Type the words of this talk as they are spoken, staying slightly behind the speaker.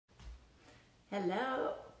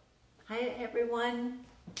Hello. Hi everyone.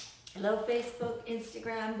 Hello Facebook,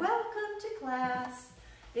 Instagram. Welcome to class.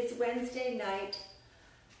 It's Wednesday night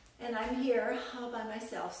and I'm here all by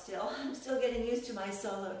myself still. I'm still getting used to my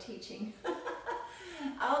solo teaching.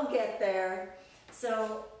 I'll get there.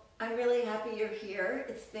 So I'm really happy you're here.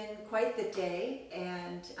 It's been quite the day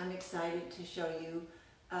and I'm excited to show you.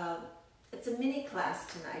 It's a mini class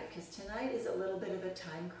tonight because tonight is a little bit of a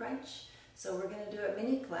time crunch. So we're going to do a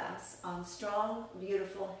mini class on strong,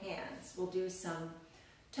 beautiful hands. We'll do some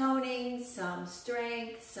toning, some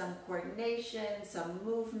strength, some coordination, some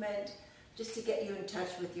movement, just to get you in touch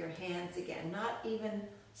with your hands again. Not even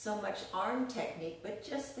so much arm technique, but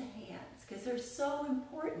just the hands, because they're so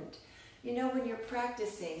important. You know, when you're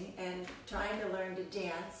practicing and trying to learn to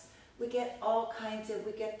dance, we get all kinds of,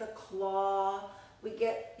 we get the claw, we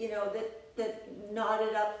get, you know, the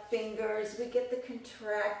knotted up fingers, we get the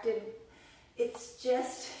contracted. It's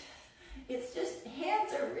just,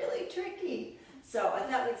 hands are really tricky. So I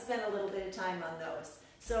thought we'd spend a little bit of time on those.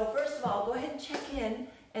 So first of all, go ahead and check in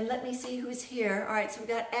and let me see who's here. All right, so we've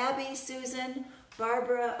got Abby, Susan,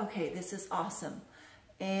 Barbara. Okay, this is awesome.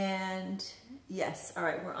 And yes, all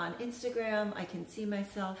right, we're on Instagram. I can see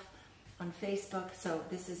myself on Facebook, so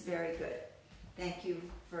this is very good. Thank you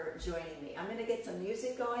for joining me. I'm gonna get some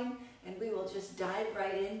music going and we will just dive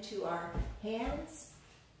right into our hands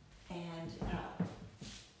and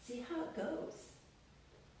see how it goes.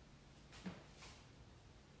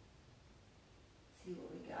 See what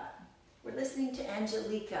we got. We're listening to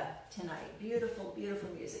Angelika tonight. Beautiful, beautiful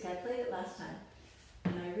music. I played it last time,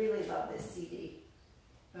 and I really love this CD.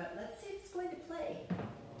 But let's see if it's going to play.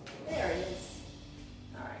 There it is.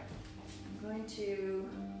 All right. I'm going to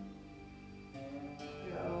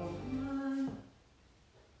go on.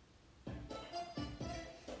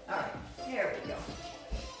 All right. There we go.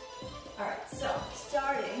 All right, so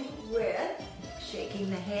starting with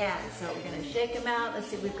shaking the hands. So we're gonna shake them out. Let's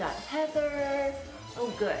see, we've got Heather.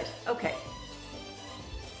 Oh, good, okay.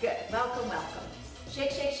 Good, welcome, welcome.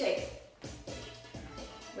 Shake, shake, shake.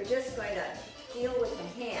 We're just going to deal with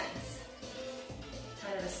the hands.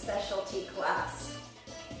 Kind of a specialty class.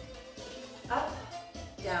 Up,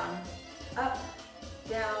 down, up,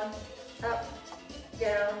 down, up,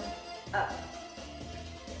 down, up.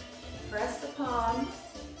 Press the palm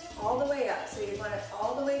all the way up. So you want it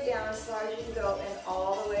all the way down as far as you can go and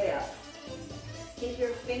all the way up. Keep your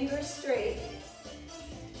fingers straight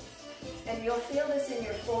and you'll feel this in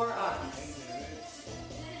your forearms.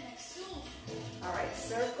 All right,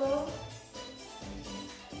 circle,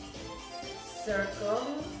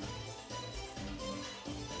 circle.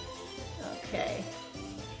 Okay,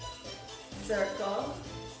 circle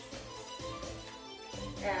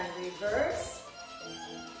and reverse.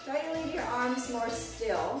 Try to leave your arms more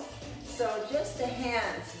still, so just the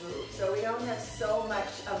hands move, so we don't have so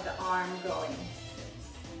much of the arm going.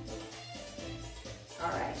 All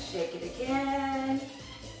right, shake it again.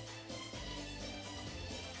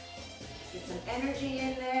 Get some energy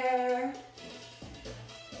in there.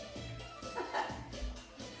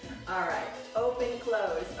 All right, open,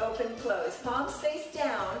 close, palms face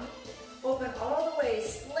down. Open all the way,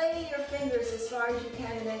 splay your fingers as far as you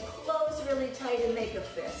can, and then close really tight and make a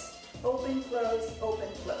fist. Open, close, open,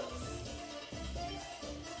 close.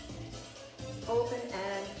 Open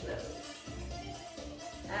and close.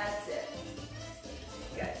 That's it.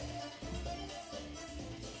 Good.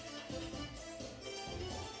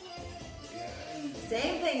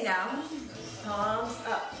 Same thing now. Palms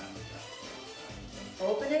up.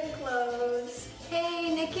 Open and close.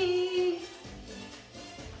 Hey, Nikki.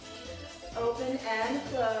 Open and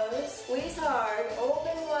close. Squeeze hard.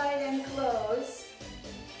 Open wide and close.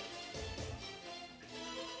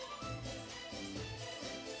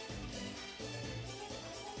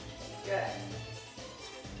 Good.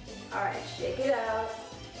 All right, shake it out.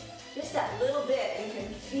 Just that little bit, you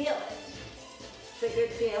can feel it. It's a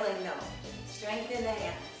good feeling though. Strengthen the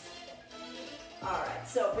hands. All right,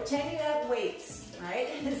 so pretend you have weights, right?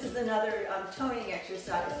 This is another toning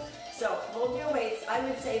exercise. So hold your weights. I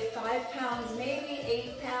would say 5 pounds, maybe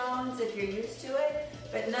 8 pounds if you're used to it,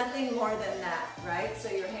 but nothing more than that, right? So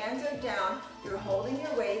your hands are down, you're holding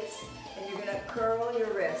your weights, and you're gonna curl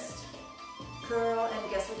your wrist. Curl, and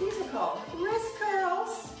guess what these are called? Wrist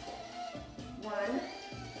curls. 1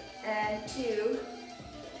 and 2.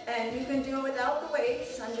 And you can do it without the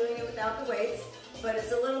weights. I'm doing it without the weights, but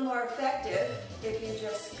it's a little more effective if you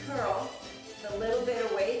just curl the little bit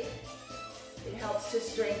of weight. It helps to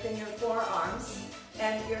strengthen your forearms,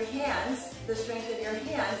 and your hands, the strength of your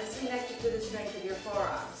hands is connected to the strength of your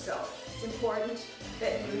forearms. So it's important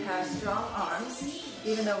that you have strong arms,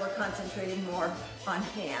 even though we're concentrating more on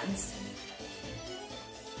hands.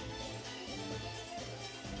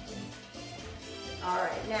 All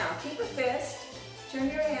right, now keep a fist. Turn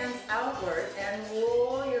your hands outward and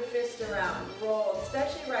roll your fist around. Roll,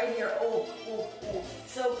 especially right here. Oh, oh, oh,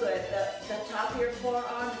 so good. The top of your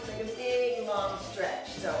forearm is like a big, long stretch.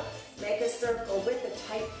 So make a circle with the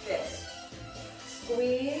tight fist.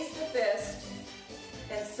 Squeeze the fist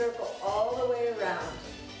and circle all the way around.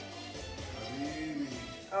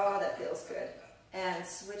 Oh, that feels good. And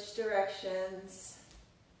switch directions.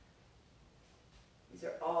 These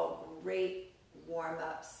are all great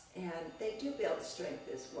warm-ups, and they do build strength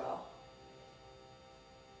as well.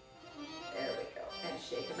 There we go. And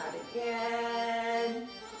shake them out again.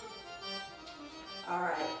 All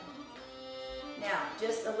right. Now,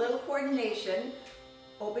 just a little coordination.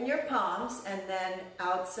 Open your palms, and then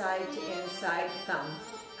outside to inside thumb.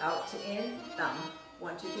 Out to in, thumb.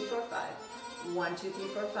 1, 2, 3, 4, 5. 1, 2, 3,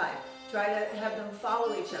 4, 5. Try to have them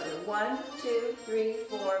follow each other. 1, 2, 3,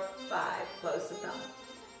 4, 5. Close the thumb.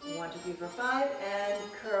 1, 2, 3, 4, 5, and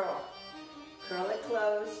curl. Curl it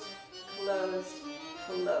closed, closed,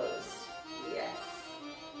 closed. Yes.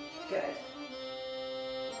 Good.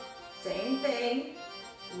 Same thing.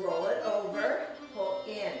 Roll it over. Pull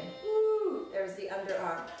in. Woo! There's the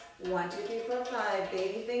underarm. 1, 2, 3, 4, 5.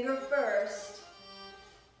 Baby finger first.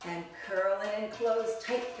 And curl in and close.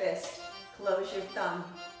 Tight fist. Close your thumb.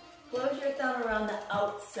 Close your thumb around the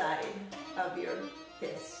outside of your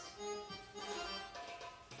fist.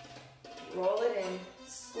 Roll it in,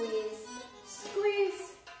 squeeze,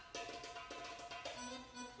 squeeze.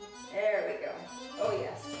 There we go. Oh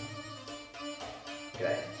yes.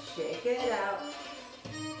 Good. Shake it out.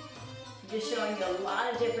 Just showing you a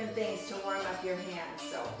lot of different things to warm up your hands,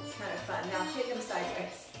 so it's kind of fun. Now shake them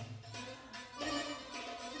sideways.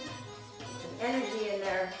 Get some energy in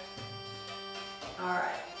there. All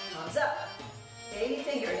right, palms up. Baby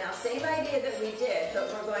finger. Now same idea that we did,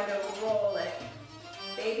 but we're going to roll it.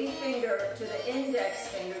 Baby finger to the index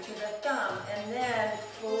finger to the thumb, and then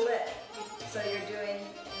flip. So you're doing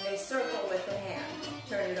a circle with the hand.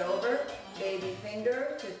 Turn it over, baby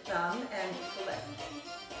finger to thumb, and flip.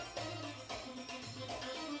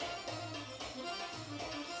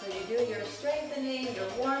 So you do your strengthening, your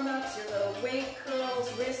warm-ups, your little weight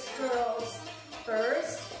curls, wrist curls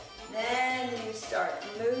first. Then you start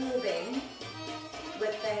moving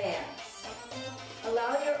with the hands.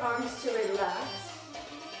 Allow your arms to relax.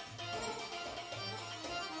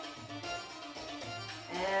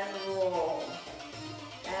 And roll.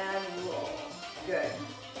 And roll. Good.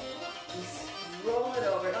 Just roll it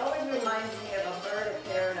over. It always reminds me of a bird of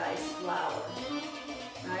paradise flower.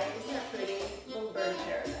 Right? Isn't that pretty? Little bird of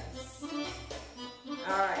paradise.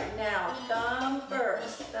 Alright, now thumb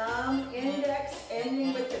first. Thumb, index,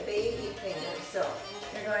 ending with the baby finger. So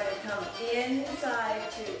you're going to come inside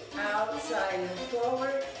to outside and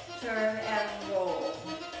forward, turn and roll.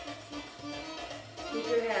 Keep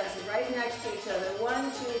your hands right next to each other. 1, 2,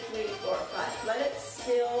 3, 4, 5. Let it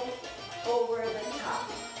spill over the top.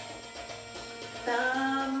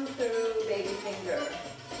 Thumb through baby finger.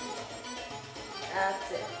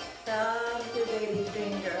 That's it. Thumb through baby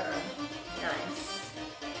finger. Nice.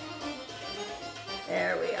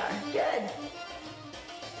 There we are. Good.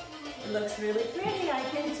 It looks really pretty, I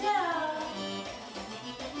can tell.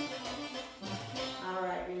 All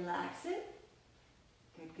right, relax it.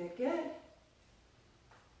 Good, good, good.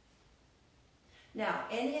 Now,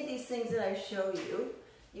 any of these things that I show you,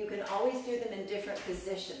 you can always do them in different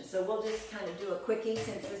positions. So we'll just kind of do a quickie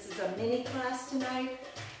since this is a mini class tonight,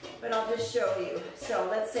 but I'll just show you. So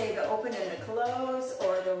let's say the open and the close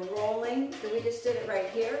or the rolling. So we just did it right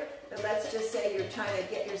here, but let's just say you're trying to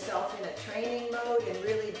get yourself in a training mode and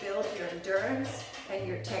really build your endurance and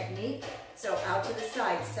your technique. So out to the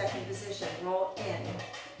side, second position, roll in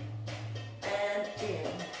and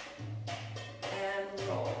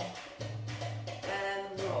roll.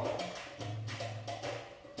 And roll.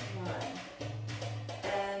 1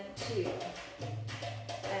 and 2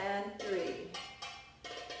 and 3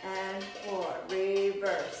 and 4.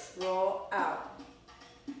 Reverse. Roll out.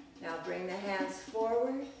 Now bring the hands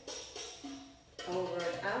forward, over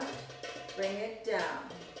and out. Bring it down.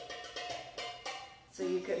 So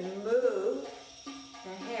you can move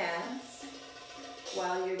the hands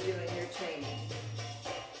while you're doing your training.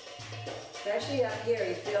 Especially up here,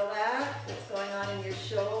 you feel that? What's going on in your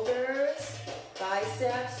shoulders,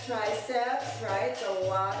 biceps, triceps, right? It's a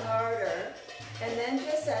lot harder. And then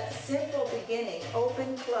just that simple beginning,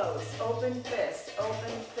 open, close, open fist,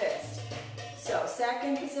 open fist. So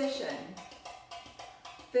second position,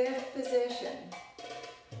 fifth position,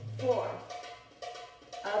 fourth,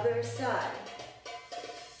 other side,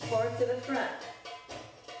 fourth to the front,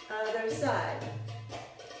 other side,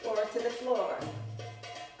 fourth to the floor,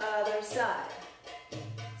 other side,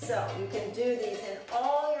 So you can do these in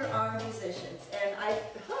all your arm positions. And I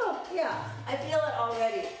feel it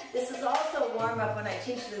already. This is also warm up when I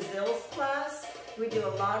teach the Zills class. We do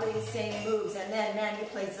a lot of these same moves, and then, man, you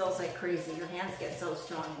play Zills like crazy. Your hands get so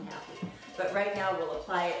strong and happy. But right now, we'll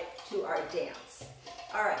apply it to our dance.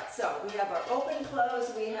 All right, so we have our open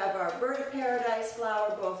close. We have our bird of paradise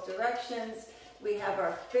flower, both directions. We have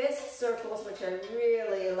our fist circles, which I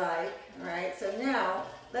really like. All right, so now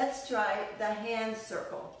let's try the hand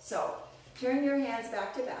circle. So turn your hands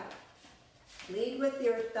back to back. Lead with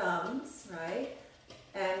your thumbs, right?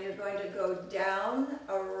 And you're going to go down,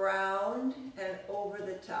 around, and over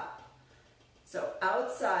the top. So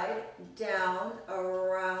outside, down,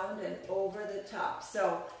 around, and over the top.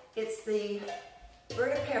 So it's the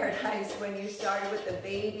bird of paradise when you started with the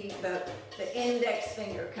baby, the index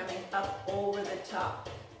finger coming up over the top,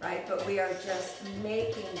 right? But we are just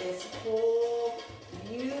making this whole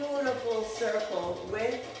beautiful circle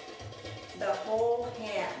with the whole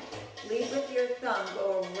hand. Lead with your thumb,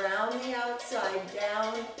 go around the outside,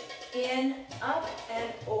 down, in, up,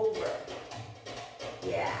 and over.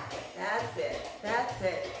 Yeah, that's it, that's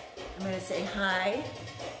it. I'm gonna say hi.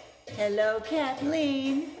 Hello,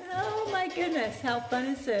 Kathleen. Oh my goodness, how fun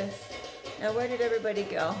is this? Now where did everybody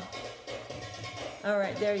go? All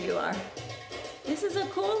right, there you are. This is a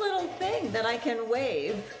cool little thing that I can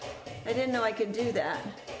wave. I didn't know I could do that.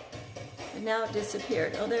 And now it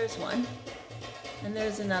disappeared. Oh, there's one. And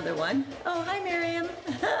there's another one. Oh, hi, Miriam.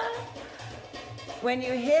 When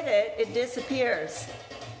you hit it, it disappears.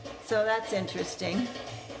 So that's interesting.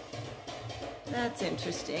 That's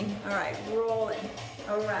interesting. All right, rolling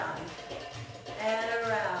around and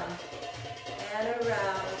around and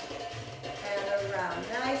around and around.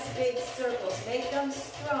 Nice big circles. Make them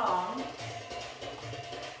strong.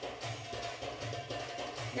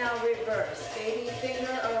 Now reverse. Baby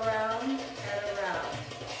finger around and around.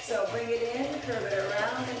 So bring it in, curve it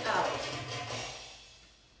around and out.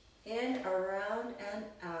 In, around, and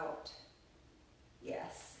out.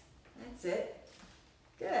 Yes, that's it.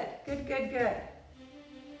 Good, good, good, good.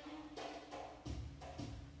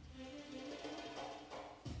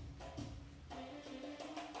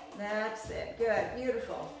 That's it. Good,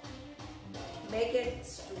 beautiful. Make it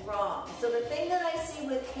strong. So the thing that I see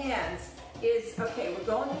with hands is, okay, we're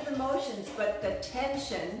going through the motions, but the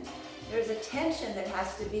tension, there's a tension that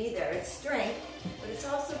has to be there. It's strength, but it's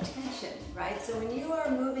also tension, right? So when you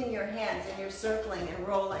are moving your hands and you're circling and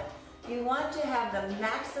rolling, you want to have the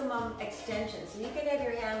maximum extension. So you can have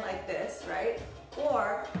your hand like this, right?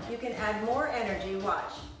 Or you can add more energy.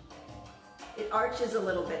 Watch. It arches a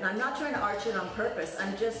little bit. And I'm not trying to arch it on purpose.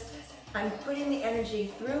 I'm putting the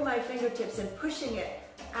energy through my fingertips and pushing it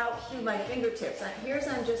out through my fingertips. Here's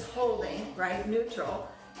I'm just holding, right, neutral.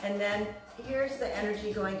 And then here's the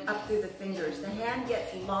energy going up through the fingers. The hand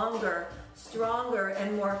gets longer, stronger,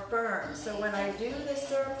 and more firm. So when I do the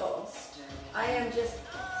circles, I am just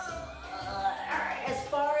as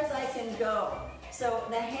far as I can go. So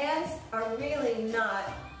the hands are really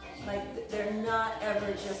not, like, they're not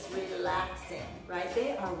ever just relaxing, right?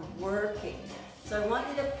 They are working. So I want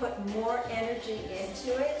you to put more energy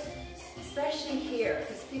into it, especially here,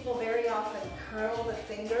 because people very often curl the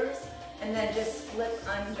fingers and then just slip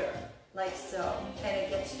under, like so. And it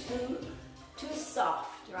gets too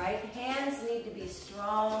soft, right? Hands need to be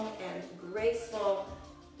strong and graceful,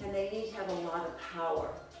 and they need to have a lot of power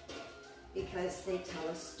because they tell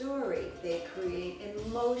a story, they create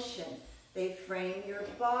emotion, they frame your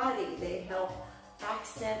body, they help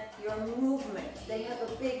accent your movement. They have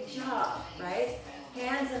a big job, right?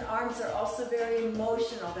 Hands and arms are also very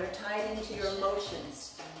emotional. They're tied into your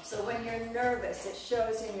emotions. So when you're nervous, it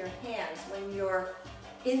shows in your hands. When you're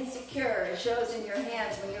insecure, it shows in your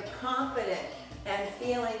hands. When you're confident and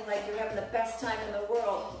feeling like you're having the best time in the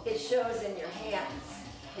world, it shows in your hands.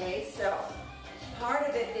 Okay, so part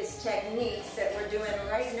of it is techniques that we're doing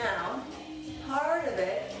right now. Part of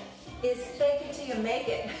it is fake it till you make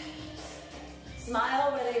it.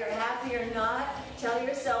 Smile whether you're happy or not. Tell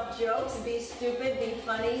yourself jokes, be stupid, be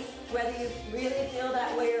funny. Whether you really feel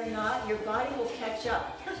that way or not, your body will catch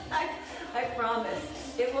up. I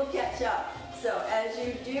promise, it will catch up. So as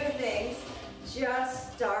you do things,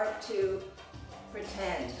 just start to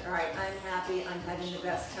pretend. All right, I'm happy, I'm having the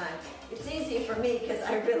best time. It's easy for me because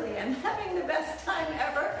I really am having the best time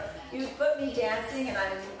ever. You put me dancing and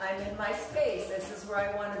I'm in my space. This is where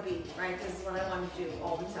I want to be, right? This is what I want to do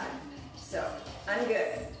all the time. So I'm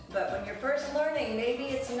good. But when you're first learning, maybe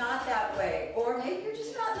it's not that way. Or maybe you're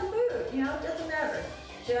just not in the mood. You know, it doesn't matter.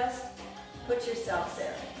 Just put yourself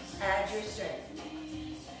there. Add your strength.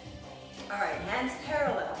 All right, hands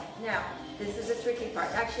parallel. Now, this is a tricky part.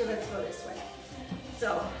 Actually, let's go this way.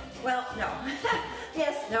 So, well, no.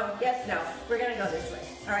 Yes, no, yes, no. We're gonna go this way.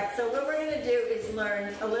 All right, so what we're gonna do is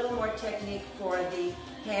learn a little more technique for the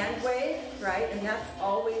hand wave, right? And that's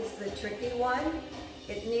always the tricky one.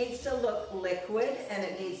 It needs to look liquid and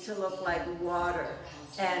it needs to look like water.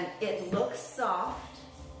 And it looks soft,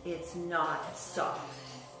 it's not soft.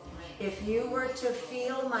 If you were to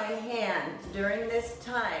feel my hand during this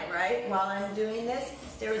time, right, while I'm doing this,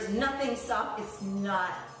 there is nothing soft. It's not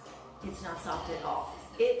soft at all.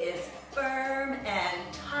 It is firm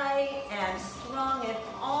and tight and strong and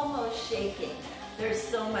almost shaking. There's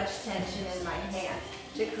so much tension in my hand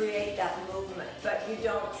to create that movement, but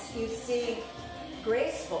you see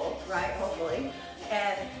graceful, right, hopefully,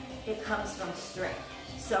 and it comes from strength.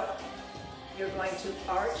 So you're going to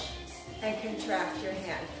arch and contract your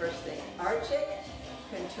hand first thing. Arch it,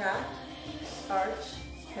 contract, arch,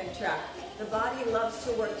 contract. The body loves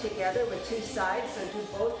to work together with two sides, so do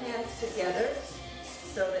both hands together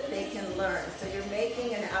so that they can learn. So you're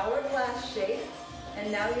making an hourglass shape,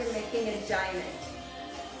 and now you're making a diamond.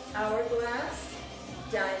 Hourglass,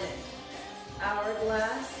 diamond.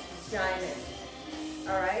 Hourglass, diamond.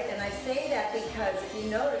 All right, and I say that because if you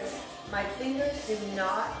notice, my fingers do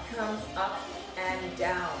not come up and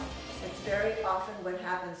down. It's very often what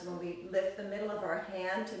happens when we lift the middle of our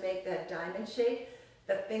hand to make that diamond shape,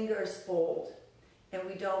 the fingers fold. And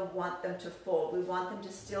we don't want them to fold. We want them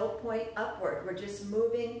to still point upward. We're just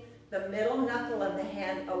moving the middle knuckle of the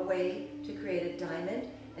hand away to create a diamond.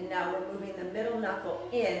 And now we're moving the middle knuckle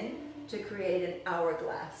in to create an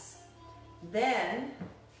hourglass. Then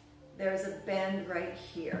there's a bend right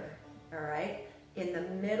here, all right? In the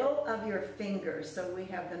middle of your fingers. So we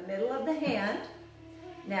have the middle of the hand.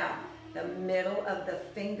 Now, the middle of the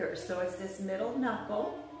fingers. So it's this middle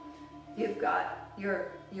knuckle. You've got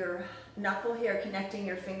your knuckle here connecting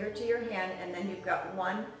your finger to your hand, and then you've got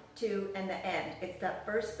 1, 2, and the end. It's that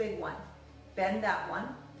first big one. Bend that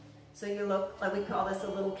one. So you look like, we call this a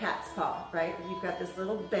little cat's paw, right? You've got this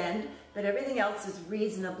little bend, but everything else is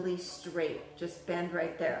reasonably straight. Just bend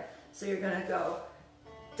right there. So you're gonna go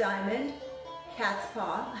diamond, cat's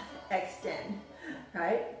paw, extend,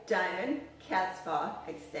 right? Diamond, cat's paw,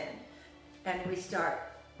 extend. And we start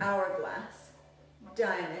hourglass,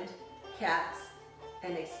 diamond, cats,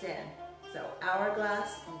 and extend. So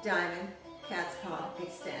hourglass, diamond, cat's paw,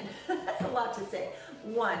 extend. That's a lot to say.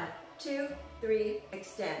 1, 2, 3,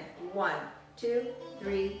 extend. 1, 2,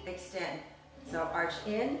 3, extend. So arch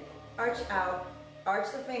in, arch out,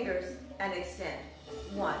 arch the fingers, and extend.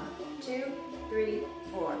 1, 2, 3,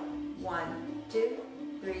 4. 1, 2,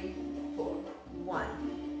 3, 4.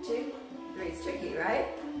 1, 2, 3. It's tricky, right?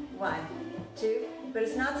 1, 2. But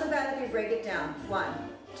it's not so bad if you break it down. 1,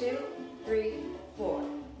 2, 3, 4.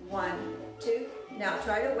 1, 2. Now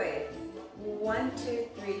try to wave. 1, 2,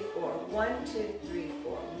 3, 4. 1, 2, 3,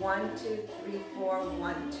 4. 1, 2, 3, 4.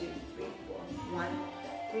 1, 2, 3, 4. 1,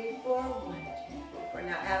 3, 4. 1, 2, 3, 4.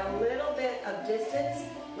 Now add a little bit of distance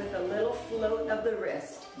with a little float of the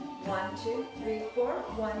wrist. 1, 2, 3, 4.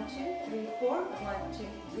 1, 2, 3, 4. 1, 2,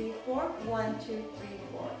 3, 4. 1, 2, 3,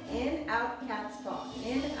 4. In, out, cat's paw.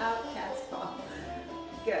 In, out, cat's paw.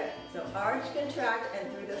 Good. So arch, contract,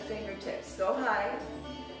 and through the fingertips. Go high.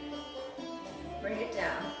 Bring it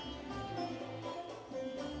down.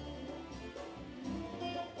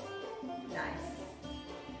 Nice.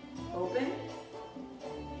 Open.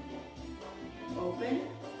 Open.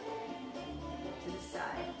 To the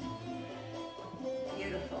side.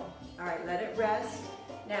 Beautiful. All right, let it rest.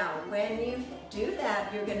 Now, when you do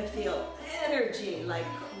that, you're going to feel energy like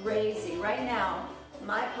crazy. Right now,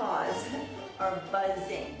 my paws are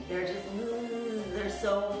buzzing. They're just, they're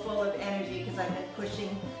so full of energy because I've been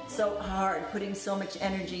pushing so hard, putting so much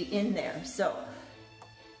energy in there. So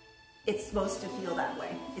it's supposed to feel that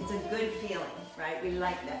way. It's a good feeling, right? We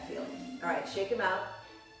like that feeling. All right, shake them out.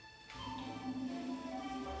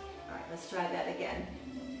 All right, let's try that again.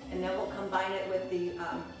 And then we'll combine it with the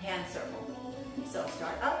hand circle. So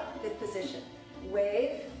start up, good position.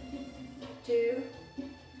 Wave, 2,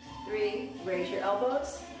 3, raise your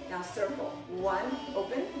elbows. Now circle. 1,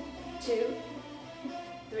 open, 2,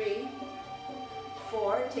 3,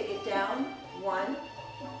 4, take it down. 1,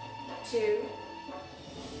 2,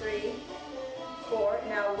 3, 4.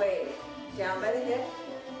 Now wave. Down by the hip.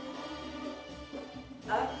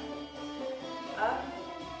 Up, up.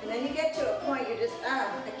 And then you get to a point you just, I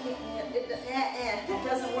can't, it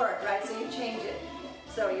doesn't work, right? So you change it.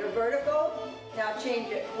 So you're vertical, now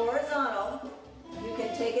change it horizontal. You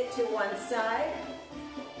can take it to one side.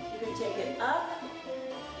 You can take it up.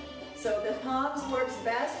 So the palms works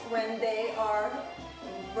best when they are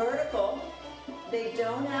vertical, They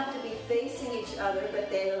don't have to be facing each other, but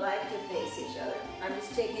they like to face each other. I'm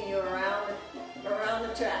just taking you around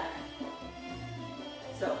the track.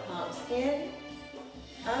 So palms in,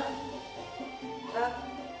 up, up,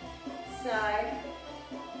 side.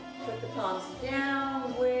 Put the palms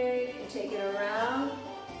down, wave, and take it around,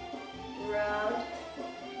 round.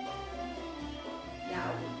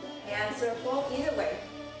 Now, hand circle either way.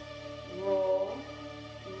 Roll,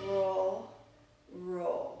 roll,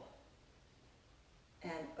 roll.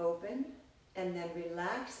 And open, and then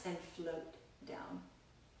relax and float down.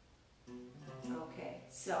 Okay,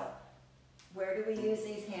 so where do we use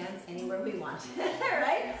these hands? Anywhere we want,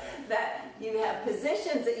 right? That you have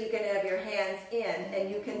positions that you can have your hands in, and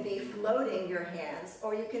you can be floating your hands,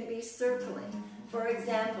 or you can be circling. For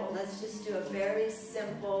example, let's just do a very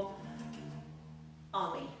simple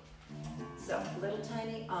Ami. So, little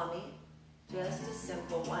tiny Ami, just a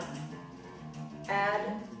simple one.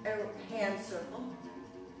 Add a hand circle.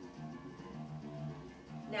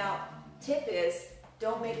 Now, tip is,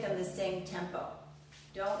 don't make them the same tempo.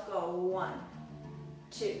 Don't go 1,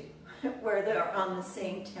 2, where they're on the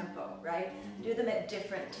same tempo, right? Do them at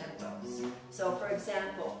different tempos. So for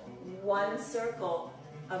example, 1 circle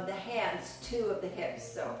of the hands, 2 of the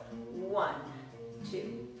hips. So 1,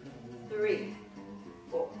 2, 3,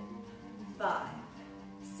 4, 5,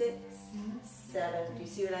 6, 7. Do you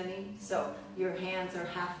see what I mean? So your hands are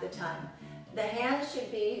half the time. The hands should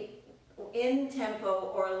be in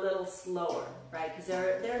tempo or a little slower, right? Because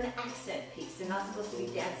they're an accent piece. They're not supposed to be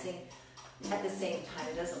dancing at the same time.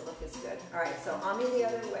 It doesn't look as good. All right, so Ami the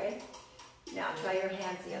other way. Now try your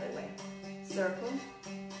hands the other way. Circle,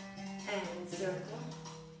 and circle,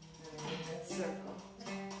 and circle,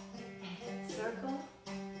 and circle,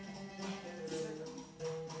 and circle,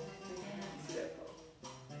 and circle.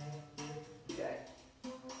 Good.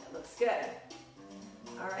 That looks good.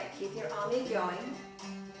 All right, keep your Ami going.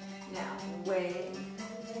 Now, wave,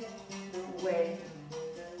 wave,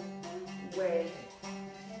 wave.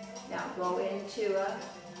 Now go into a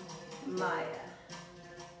Maya,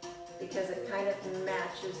 because it kind of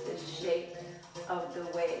matches the shape of the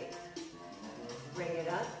wave. Bring it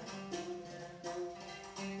up.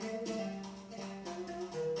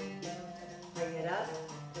 Bring it up.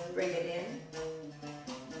 Bring it in.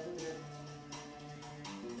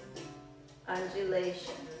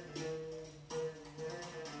 Undulation.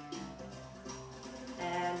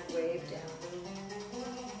 And wave down.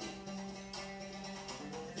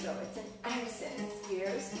 So it's an accent.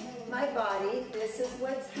 Here's my body. This is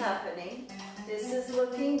what's happening. This is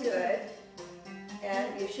looking good.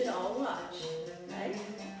 And you should all watch, right?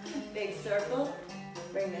 Big circle.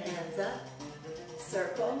 Bring the hands up.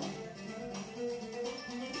 Circle.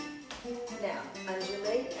 Now,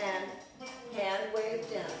 undulate and hand wave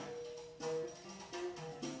down.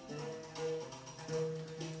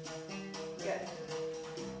 Good.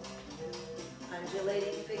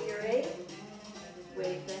 Undulating figure 8.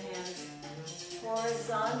 Wave the hands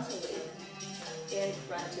horizontally in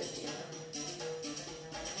front of you.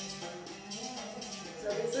 So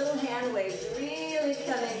these little hand waves really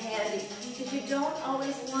come in handy, because you don't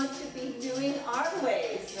always want to be doing arm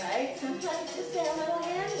waves, right? Sometimes just a little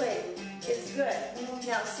hand wave is good.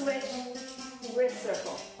 Now switch wrist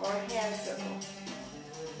circle or hand circle.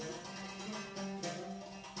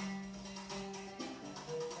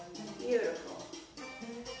 Beautiful.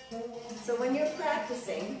 So when you're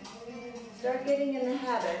practicing, start getting in the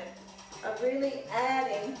habit of really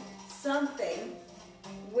adding something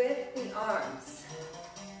with the arms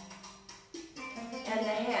and the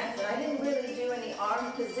hands. And I didn't really do any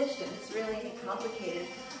arm positions, really complicated.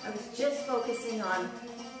 I was just focusing on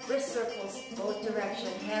wrist circles, both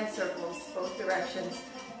directions, hand circles, both directions,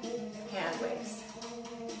 hand waves,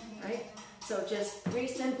 right? So just 3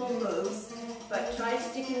 simple moves, but try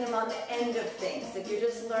sticking them on the end of things. If you're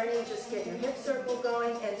just learning, just get your hip circle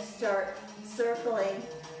going and start circling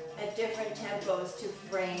at different tempos to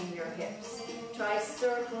frame your hips. Try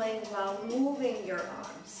circling while moving your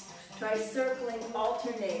arms. Try circling,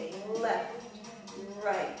 alternating, left,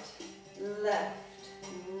 right, left,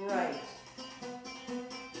 right.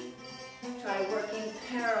 Try working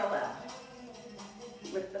parallel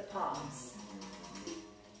with the palms.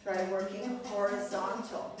 Try working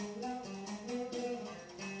horizontal.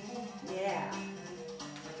 Yeah,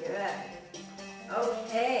 good.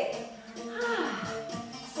 Okay.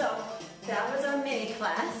 So, that was our mini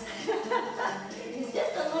class. It's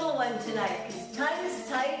just a little one tonight, because time is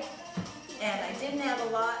tight, and I didn't have a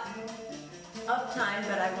lot of time,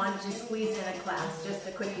 but I wanted to squeeze in a class, just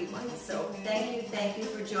a quickie one. So, thank you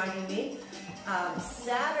for joining me.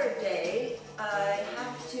 Saturday, I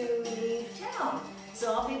have to leave town.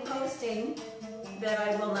 So I'll be posting that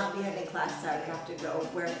I will not be having class Saturday. I have to go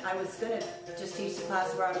where I was going to just teach the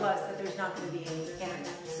class where I was, but there's not going to be any internet.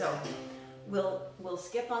 So we'll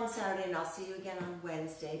skip on Saturday, and I'll see you again on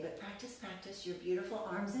Wednesday. But practice, practice your beautiful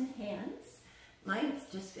arms and hands. Mine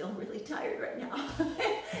just feel really tired right now.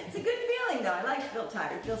 It's a good feeling though. I like to feel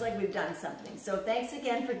tired. It feels like we've done something. So thanks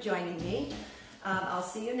again for joining me. I'll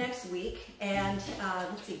see you next week. And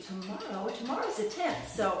let's see, tomorrow's the 10th.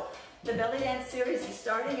 So the belly dance series is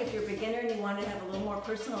starting. If you're a beginner and you want to have a little more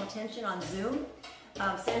personal attention on Zoom,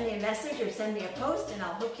 send me a message or send me a post and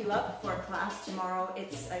I'll hook you up for a class tomorrow.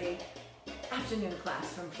 It's a afternoon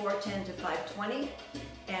class from 4:10 to 5:20,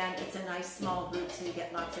 and it's a nice small group so you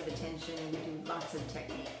get lots of attention and you do lots of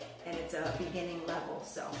technique, and it's a beginning level.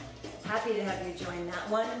 So happy to have you join that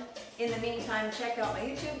one. In the meantime, check out my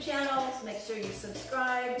YouTube channels, make sure you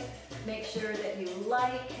subscribe, make sure that you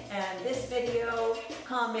like and this video,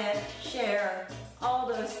 comment, share, all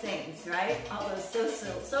those things, right? All those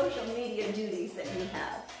social media duties that you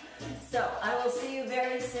have. So I will see you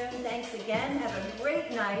very soon. Thanks again. Have a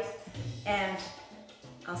great night, and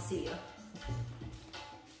I'll see you.